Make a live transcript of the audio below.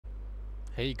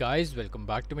Hey guys, welcome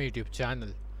back to my YouTube channel.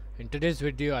 In today's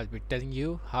video I'll be telling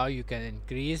you how you can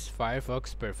increase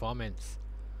Firefox performance.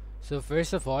 So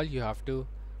first of all, you have to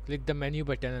click the menu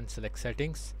button and select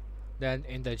settings. Then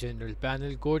in the general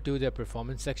panel, go to the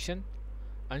performance section,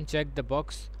 uncheck the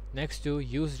box next to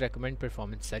use recommend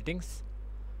performance settings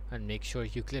and make sure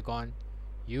you click on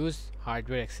use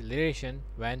hardware acceleration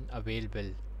when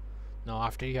available. Now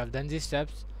after you have done these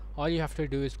steps, all you have to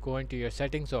do is go into your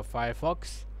settings of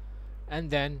Firefox, and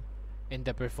then in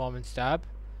the performance tab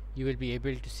you will be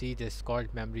able to see this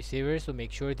called memory saver, so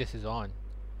make sure this is on.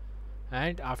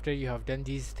 And after you have done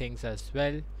these things as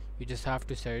well, you just have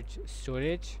to search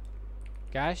storage,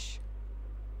 cache,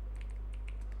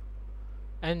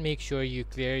 and make sure you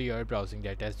clear your browsing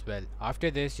data as well. After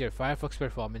this, your Firefox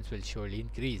performance will surely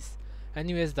increase.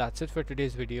 Anyways, that's it for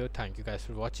today's video. Thank you guys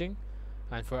for watching,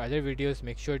 and for other videos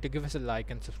make sure to give us a like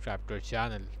and subscribe to our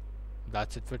channel.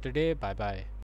 That's it for today. Bye bye.